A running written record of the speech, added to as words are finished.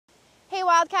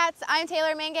Wildcats, I'm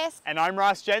Taylor Mangus. And I'm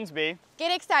Ross Jensby.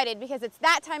 Get excited because it's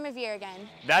that time of year again.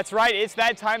 That's right, it's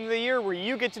that time of the year where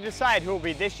you get to decide who will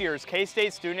be this year's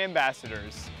K-State Student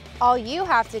Ambassadors. All you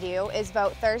have to do is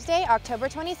vote Thursday, October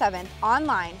 27th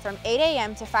online from 8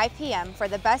 a.m. to 5 p.m. for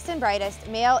the best and brightest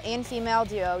male and female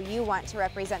duo you want to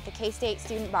represent the K-State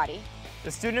student body. The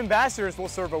student ambassadors will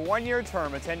serve a one-year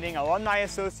term attending Alumni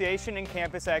Association and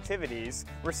campus activities,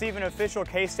 receive an official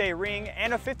K-State ring,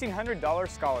 and a $1,500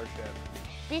 scholarship.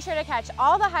 Be sure to catch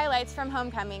all the highlights from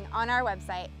homecoming on our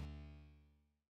website.